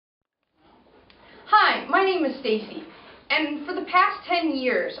my name is Stacy, and for the past 10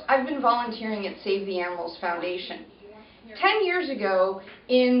 years, I've been volunteering at Save the Animals Foundation. 10 years ago,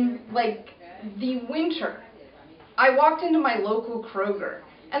 in the winter, I walked into my local Kroger,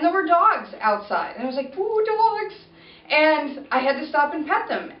 and there were dogs outside, and I was like, "Ooh, dogs!" And I had to stop and pet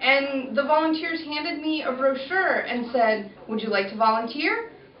them, and the volunteers handed me a brochure and said, "Would you like to volunteer?"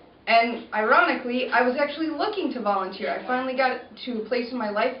 And ironically, I was actually looking to volunteer. I finally got to a place in my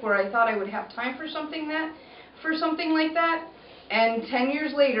life where I thought I would have time for something like that. And 10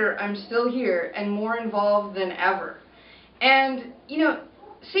 years later, I'm still here and more involved than ever. And, you know,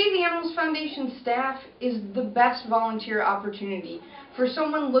 Save the Animals Foundation staff is the best volunteer opportunity for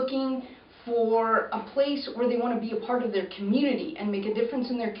someone looking for a place where they want to be a part of their community and make a difference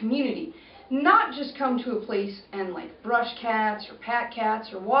in their community. Not just come to a place and brush cats or pat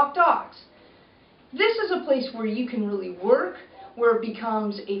cats or walk dogs. This is a place where you can really work, where it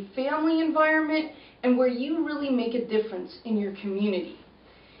becomes a family environment, and where you really make a difference in your community.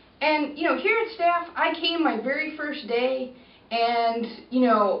 And, you know, here at staff, I came my very first day, and, you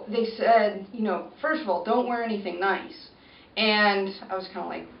know, they said, you know, first of all, don't wear anything nice. And I was kind of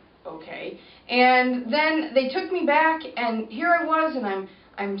like, okay. And then they took me back, and here I was, and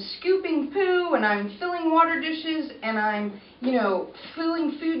I'm scooping poo, and I'm filling water dishes, and I'm, you know,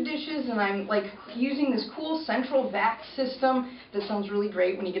 filling food dishes, and I'm using this cool central vac system that sounds really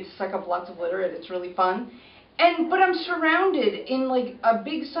great when you get to suck up lots of litter, and it's really fun. But I'm surrounded in a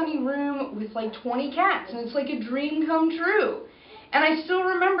big sunny room with 20 cats, and it's like a dream come true. And I still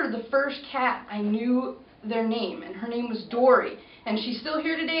remember the first cat. I knew their name, and her name was Dory, and she's still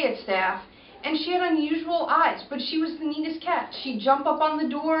here today at staff. And she had unusual eyes, but she was the neatest cat. She'd jump up on the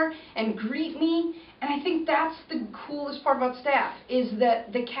door and greet me, and I think that's the coolest part about staff, is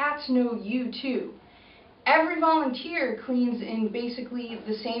that the cats know you too. Every volunteer cleans in basically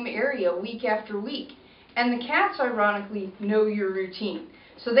the same area week after week, and the cats, ironically, know your routine.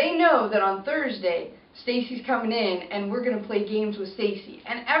 So they know that on Thursday, Stacy's coming in, and we're going to play games with Stacy.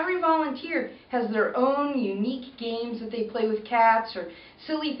 And every volunteer has their own unique games that they play with cats, or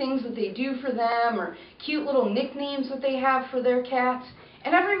silly things that they do for them, or cute little nicknames that they have for their cats.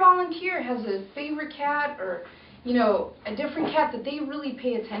 And every volunteer has a favorite cat, or, you know, a different cat that they really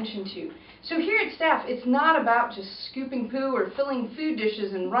pay attention to. So here at staff, it's not about just scooping poo or filling food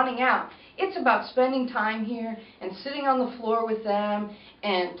dishes and running out. It's about spending time here and sitting on the floor with them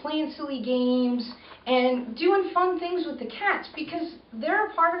and playing silly games and doing fun things with the cats, because they're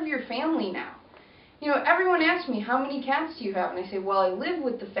a part of your family now. You know, everyone asks me, how many cats do you have? And I say, well, I live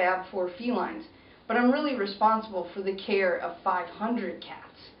with the Fab 4 felines, but I'm really responsible for the care of 500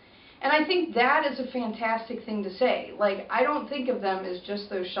 cats. And I think that is a fantastic thing to say. I don't think of them as just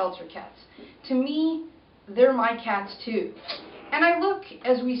those shelter cats. To me, they're my cats too. And I look,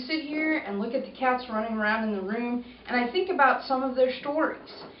 as we sit here and look at the cats running around in the room, and I think about some of their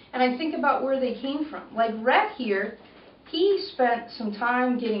stories. And I think about where they came from. Rhett here, he spent some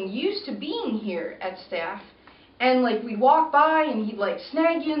time getting used to being here at staff. And we'd walk by and he'd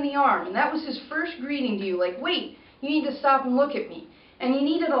snag you in the arm. And that was his first greeting to you. Wait, you need to stop and look at me. And he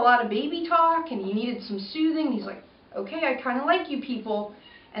needed a lot of baby talk, and he needed some soothing. He's like, okay, I kind of like you people.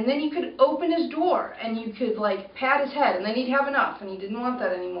 And then you could open his door, and you could pat his head, and then he'd have enough, and he didn't want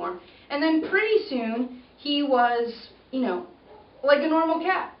that anymore. And then pretty soon, he was, you know, like a normal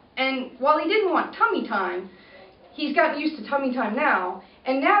cat. And while he didn't want tummy time, he's gotten used to tummy time now,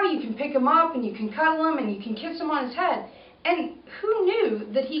 and now you can pick him up, and you can cuddle him, and you can kiss him on his head. And who knew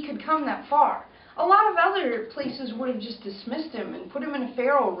that he could come that far? A lot of other places would have just dismissed him and put him in a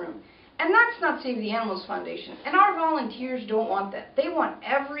feral room. And that's not Save the Animals Foundation. And our volunteers don't want that. They want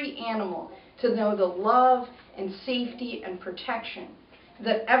every animal to know the love and safety and protection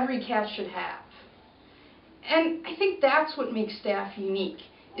that every cat should have. And I think that's what makes staff unique,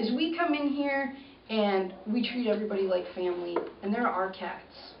 is we come in here and we treat everybody like family, and they're our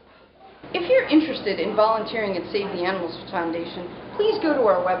cats. If you're interested in volunteering at Save the Animals Foundation, please go to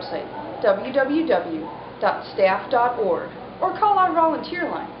our website, www.staff.org, or call our volunteer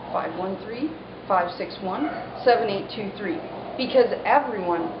line, 513-561-7823, because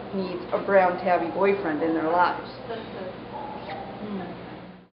everyone needs a brown tabby boyfriend in their lives.